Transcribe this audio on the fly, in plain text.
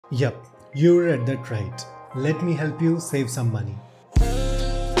Yup, you read that right. Let me help you save some money.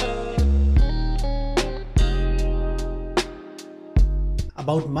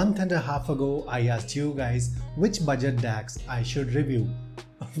 About a month and a half ago, I asked you guys which budget DACs I should review.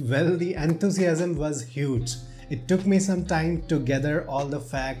 Well, the enthusiasm was huge. It took me some time to gather all the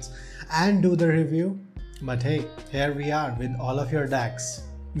facts and do the review. But hey, here we are with all of your DACs.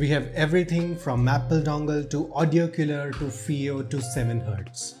 We have everything from Apple Dongle to Audiocular to Fiio to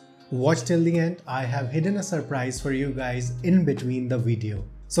 7Hz. Watch till the end. I have hidden a surprise for you guys in between the video.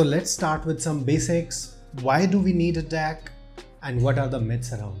 So let's start with some basics. Why do we need a DAC? And what are the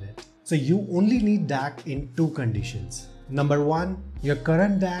myths around it? So you only need DAC in two conditions. Number one, your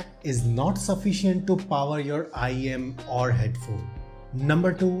current DAC is not sufficient to power your IEM or headphone.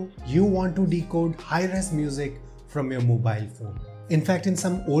 Number two, you want to decode high-res music from your mobile phone. In fact, in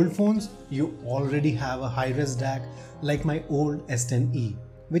some old phones, you already have a high-res DAC like my old S10e,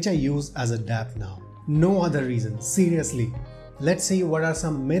 which I use as a DAC now. No other reason, seriously. Let's see what are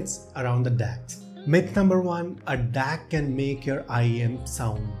some myths around the DACs. Myth number one, a DAC can make your IEM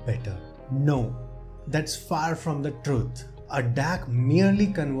sound better. No, that's far from the truth. A DAC merely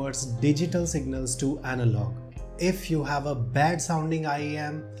converts digital signals to analog. If you have a bad sounding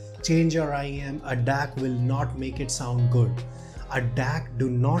IEM, change your IEM, a DAC will not make it sound good. A DAC do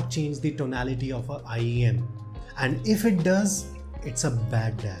not change the tonality of a IEM. And if it does, it's a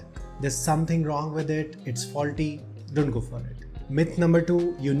bad DAC. There's something wrong with it, it's faulty, don't go for it. Myth number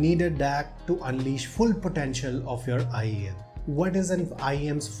two, you need a DAC to unleash full potential of your IEM. What is an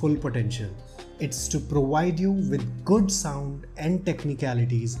IEM's full potential? It's to provide you with good sound and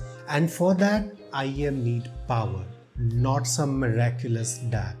technicalities, and for that, IEM need power, not some miraculous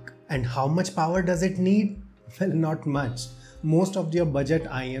DAC. And how much power does it need? Well, not much. Most of your budget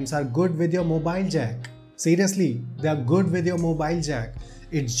IEMs are good with your mobile jack. Seriously, they are good with your mobile jack.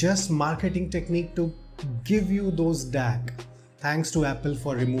 It's just marketing technique to give you those DAC. Thanks to Apple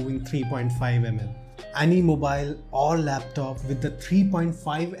for removing 3.5 mm. Any mobile or laptop with the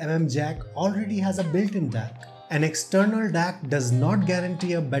 3.5 mm jack already has a built-in DAC. An external DAC does not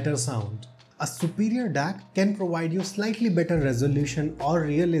guarantee a better sound. A superior DAC can provide you slightly better resolution or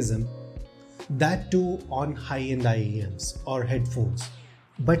realism, that too on high-end IEMs or headphones.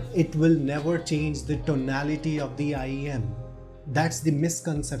 But it will never change the tonality of the IEM. That's the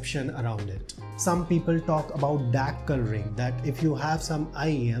misconception around it. Some people talk about DAC coloring, that if you have some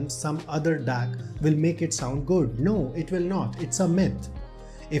IEM, some other DAC will make it sound good. No, it will not. It's a myth.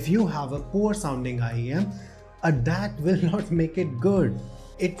 If you have a poor sounding IEM, a DAC will not make it good.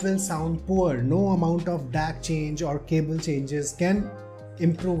 It will sound poor. No amount of DAC change or cable changes can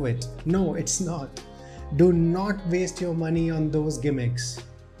improve it. No, it's not. Do not waste your money on those gimmicks.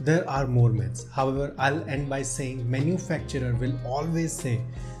 There are more myths. However, I'll end by saying manufacturer will always say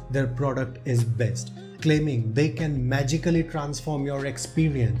their product is best, claiming they can magically transform your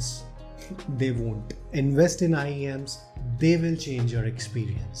experience. They won't. Invest in IEMs, they will change your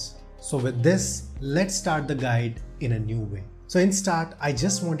experience. So with this, let's start the guide in a new way. So in start, I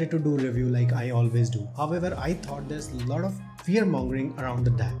just wanted to do review like I always do. However, I thought there's a lot of fear mongering around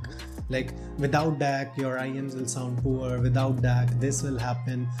the DAC. Like without DAC, your IEMs will sound poor. Without DAC, this will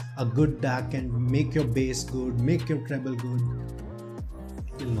happen. A good DAC can make your bass good, make your treble good.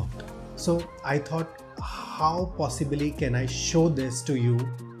 It will not. So I thought, how possibly can I show this to you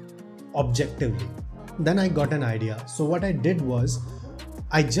objectively? Then I got an idea. So what I did was,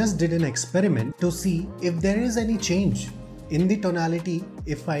 I just did an experiment to see if there is any change in the tonality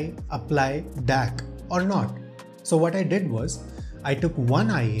if I apply DAC or not. So what I did was, I took one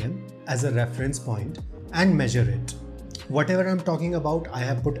IEM as a reference point and measure it. Whatever I'm talking about, I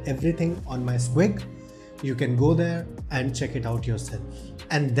have put everything on my Squig. You can go there and check it out yourself.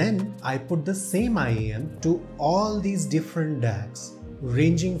 And then I put the same IEM to all these different DACs,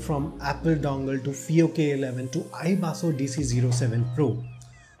 ranging from Apple Dongle to Fiio KA11 to iBasso DC07 Pro,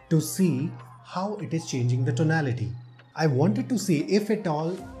 to see how it is changing the tonality. I wanted to see if at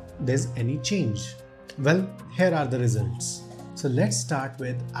all there's any change. Well, here are the results. So let's start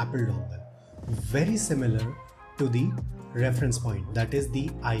with Apple Dongle. Very similar to the reference point, that is the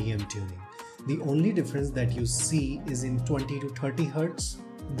IEM tuning. The only difference that you see is in 20 to 30 Hz.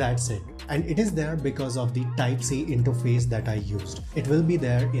 That's it. And it is there because of the Type-C interface that I used. It will be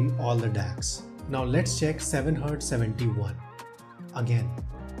there in all the DACs. Now let's check 7Hz 71. Again,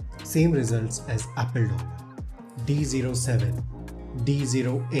 same results as Apple Dongle. D07,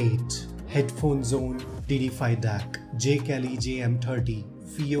 D08, Headphone Zone, DDHiFi DAC, Jcally JM30,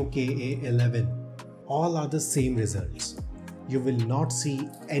 Fiio KA11, all are the same results. You will not see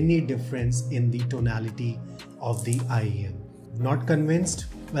any difference in the tonality of the IEM. Not convinced?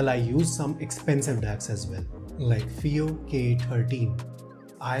 Well, I use some expensive DACs as well, like Fiio KA11,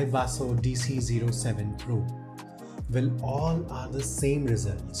 iBasso DC07 Pro. Well, all are the same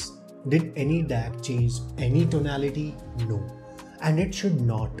results. Did any DAC change any tonality? No. And it should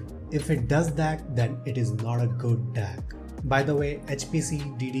not. If it does that, then it is not a good DAC. By the way,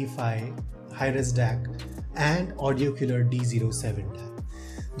 HPC DDHiFi high-res DAC and Audiocular D07 DAC,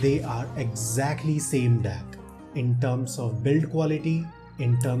 they are exactly same DAC in terms of build quality,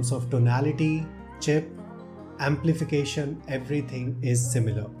 in terms of tonality, chip, amplification, everything is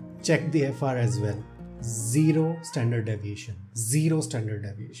similar. Check the FR as well. Zero standard deviation. Zero standard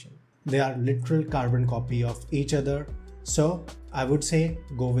deviation. They are literal carbon copy of each other. So I would say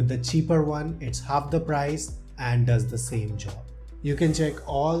go with the cheaper one. It's half the price and does the same job. You can check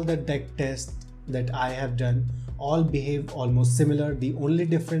all the DAC tests that I have done. All behave almost similar. The only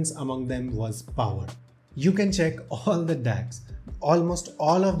difference among them was power. You can check all the DACs. Almost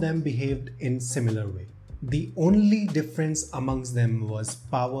all of them behaved in similar way. The only difference amongst them was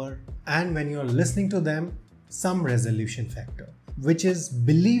power, and when you're listening to them, some resolution factor, which is,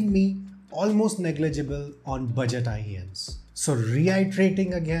 believe me, almost negligible on budget IEMs. So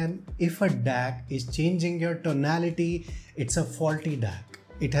reiterating again, if a DAC is changing your tonality, it's a faulty DAC.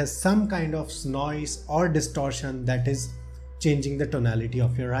 It has some kind of noise or distortion that is changing the tonality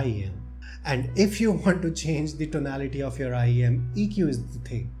of your IEM. And if you want to change the tonality of your IEM, EQ is the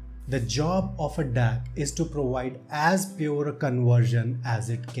thing. The job of a DAC is to provide as pure a conversion as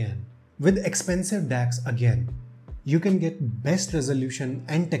it can. With expensive DACs again, you can get best resolution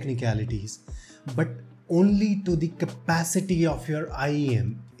and technicalities, but only to the capacity of your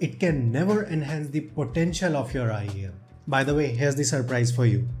IEM. It can never enhance the potential of your IEM. By the way, here's the surprise for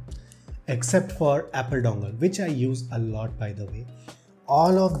you. Except for Apple Dongle, which I use a lot by the way,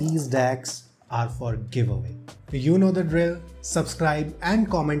 all of these DACs are for giveaway. You know the drill. Subscribe and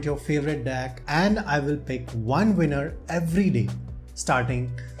comment your favorite DAC and I will pick one winner every day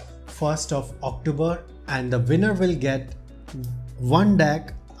starting 1st of October, and the winner will get one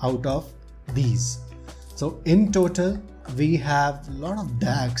DAC out of these. So in total we have a lot of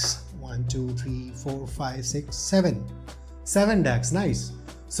DACs. 1, 2, 3, 4, 5, 6, 7. 7 DACs, nice.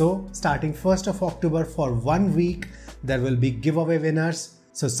 So starting 1st of October for 1 week, there will be giveaway winners.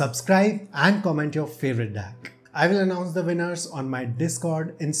 So subscribe and comment your favorite DAC. I will announce the winners on my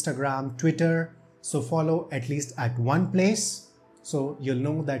Discord, Instagram, Twitter. So follow at least at one place so you'll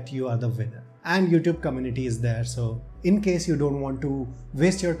know that you are the winner. And YouTube community is there. So in case you don't want to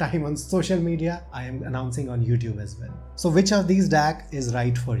waste your time on social media, I am announcing on YouTube as well. So which of these DAC is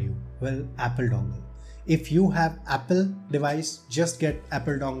right for you? Well, Apple Dongle. If you have Apple device, just get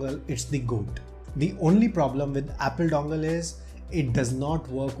Apple Dongle. It's the GOAT. The only problem with Apple Dongle is it does not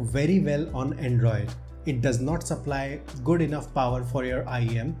work very well on Android. It does not supply good enough power for your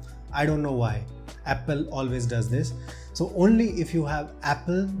IEM. I don't know why. Apple always does this. So only if you have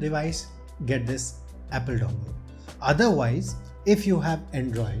Apple device, get this Apple Dongle. Otherwise, if you have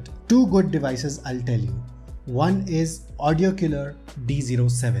Android, two good devices I'll tell you. One is Audiocular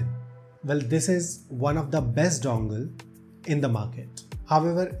D07. Well, this is one of the best dongle in the market.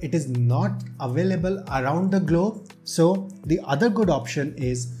 However, it is not available around the globe. So the other good option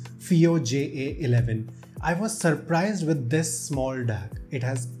is Fiio KA11. I was surprised with this small DAC. It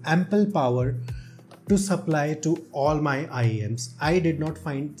has ample power to supply to all my IEMs. I did not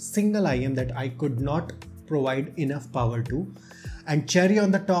find single IEM that I could not provide enough power to. And cherry on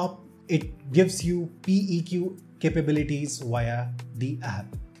the top, it gives you PEQ capabilities via the app.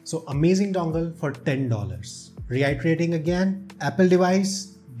 So amazing dongle for $10. Reiterating again, Apple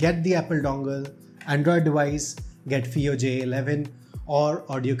device, get the Apple Dongle. Android device, get Fiio KA11 or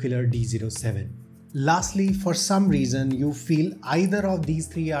Audiocular D07. Lastly, for some reason you feel either of these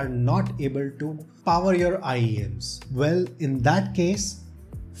three are not able to power your IEMs. Well, in that case,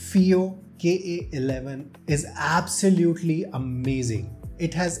 Fiio KA11 is absolutely amazing.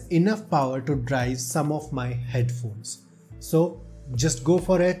 It has enough power to drive some of my headphones. So just go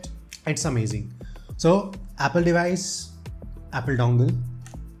for it. It's amazing. So Apple device, Apple Dongle.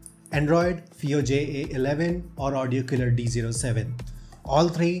 Android, Fiio KA11 or Audiocular D07. All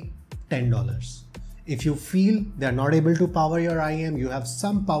three, $10. If you feel they're not able to power your IEM, you have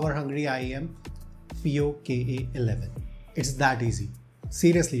some power hungry IEM, Fiio KA11. It's that easy.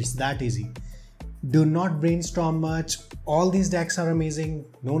 Seriously, it's that easy. Do not brainstorm much. All these DACs are amazing.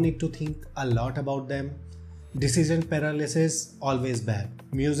 No need to think a lot about them. Decision paralysis, always bad.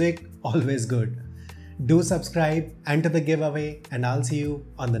 Music, always good. Do subscribe, enter the giveaway, and I'll see you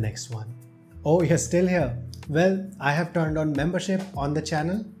on the next one. Oh, you're still here? Well, I have turned on membership on the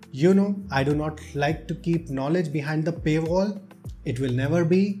channel. You know, I do not like to keep knowledge behind the paywall. It will never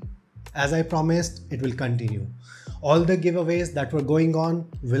be. As I promised, it will continue. All the giveaways that were going on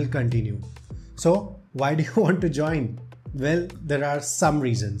will continue. So why do you want to join? Well, there are some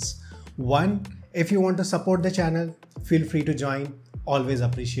reasons. One, if you want to support the channel, feel free to join. Always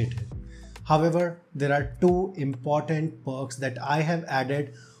appreciated. However, there are two important perks that I have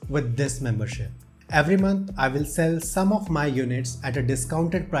added with this membership. Every month, I will sell some of my units at a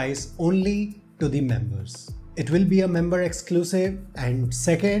discounted price only to the members. It will be a member exclusive, and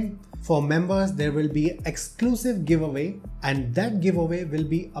second, for members there will be exclusive giveaway, and that giveaway will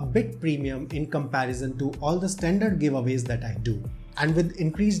be a bit premium in comparison to all the standard giveaways that I do. And with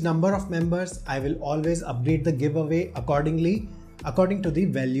increased number of members, I will always update the giveaway according to the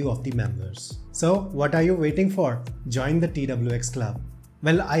value of the members. So what are you waiting for? Join the TWX club.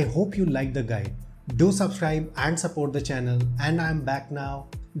 Well, I hope you liked the guide. Do subscribe and support the channel, and I'm back now.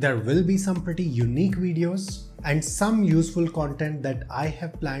 There will be some pretty unique videos and some useful content that I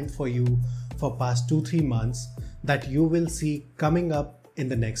have planned for you for past 2-3 months that you will see coming up in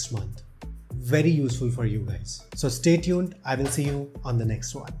the next month. Very useful for you guys. So stay tuned. I will see you on the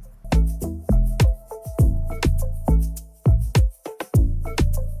next one.